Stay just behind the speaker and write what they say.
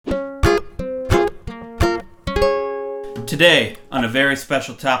Today, on a very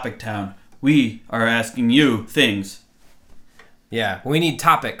special topic town, we are asking you things. Yeah, we need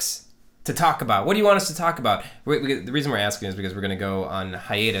topics to talk about. What do you want us to talk about? The reason we're asking is because we're going to go on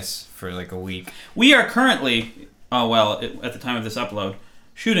hiatus for like a week. We are currently, at the time of this upload,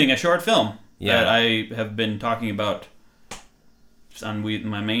 shooting a short film that I have been talking about on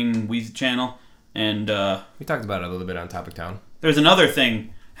my main Weezy channel. And we talked about it a little bit on Topic Town. There's another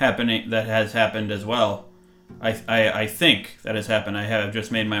thing happening that has happened as well. I think that has happened. I have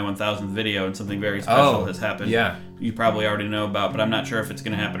just made my 1000th video, and something very special has happened. Yeah. You probably already know about, but I'm not sure if it's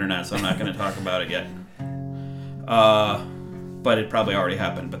going to happen or not, so I'm not going to talk about it yet. But it probably already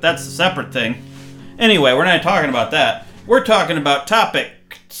happened. But that's a separate thing. Anyway, we're not talking about that. We're talking about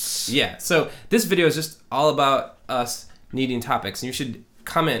topics. Yeah, so this video is just all about us needing topics, and you should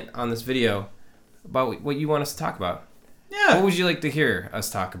comment on this video about what you want us to talk about. Yeah. What would you like to hear us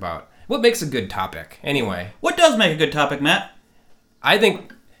talk about? What makes a good topic, anyway? What does make a good topic, Matt? I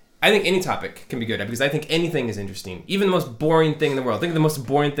think any topic can be good, because I think anything is interesting. Even the most boring thing in the world. Think of the most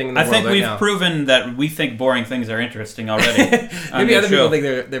boring thing in the world right now. I think we've proven that we think boring things are interesting already. Maybe other people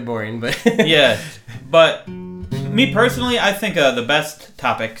think they're boring, but... Yeah, but me personally, I think the best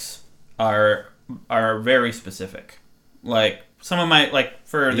topics are very specific. Like, some of my,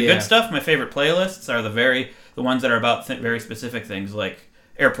 for the good stuff, my favorite playlists are the ones that are about very specific things, like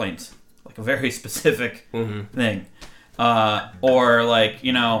airplanes. Like a very specific thing. Or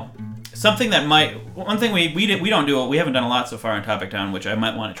something that might... One thing we don't do, we haven't done a lot so far on Topic Town, which I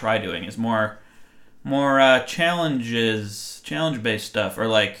might want to try doing, is more challenge-based stuff, or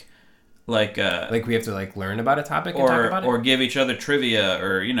like we have to learn about a topic and talk about it? Or give each other trivia,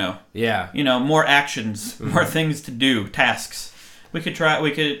 or more actions, more things to do, tasks.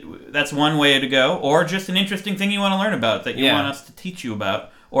 That's one way to go, or just an interesting thing you want to learn about that you want us to teach you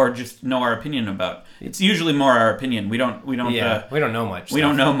about, or just know our opinion about. It's usually more our opinion. We don't know much. We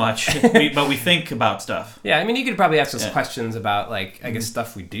don't know much, but we think about stuff. Yeah, I mean, you could probably ask us questions about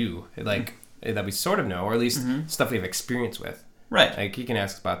stuff we do, that we sort of know, or at least stuff we have experience with. Right. Like, you can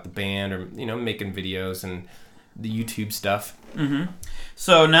ask about the band, or making videos and the YouTube stuff. Mm-hmm.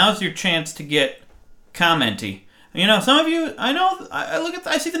 So now's your chance to get commenty. Some of you, I know,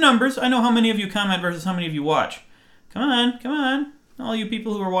 I see the numbers. I know how many of you comment versus how many of you watch. Come on. All you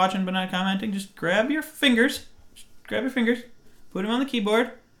people who are watching but not commenting, just grab your fingers. Put them on the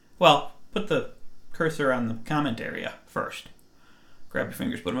keyboard. Well, put the cursor on the comment area first. Grab your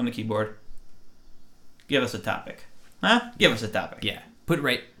fingers, put them on the keyboard. Give us a topic. Huh? Give us a topic. Yeah. Put it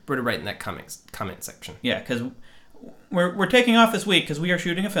right in that comment section. Yeah, because we're taking off this week because we are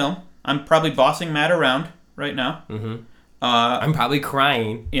shooting a film. I'm probably bossing Matt around right now. Mm-hmm. I'm probably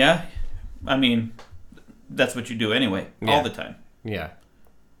crying. Yeah. I mean, that's what you do anyway, all the time. Yeah.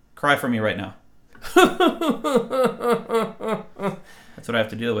 Cry for me right now. That's what I have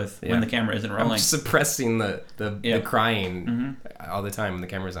to deal with when the camera isn't rolling. I'm suppressing the crying all the time when the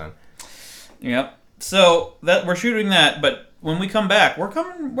camera's on. Yep. So we're shooting that, but when we come back, we're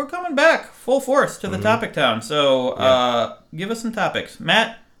coming back full force to the Topic Town. So give us some topics.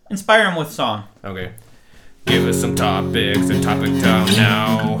 Matt, inspire him with song. Okay. Give us some topics in Topic Town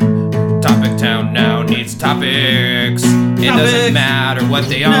now. Topic Town now needs topics. It doesn't matter what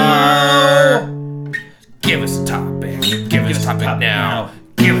they are. Give us a topic. Give us a topic now.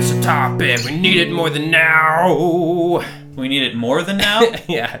 Give us a topic. We need it more than now. We need it more than now?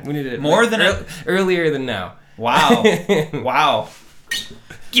 Yeah, we need it more than earlier than now. Wow. Wow.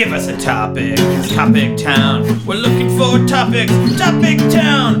 Give us a topic. Topic Town. We're looking for topics. Topic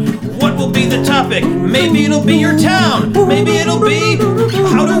Town. What will be the topic? Maybe it'll be your town. Maybe it'll be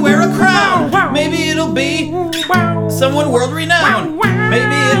how to wear a crown. Maybe it'll be someone world renowned. Maybe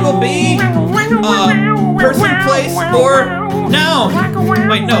it will be person, place, or noun.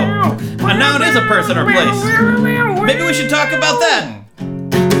 Wait, no. A noun is a person or place. Maybe we should talk about that.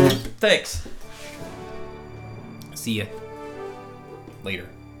 Thanks. See ya later.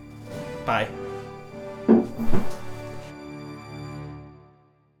 Bye.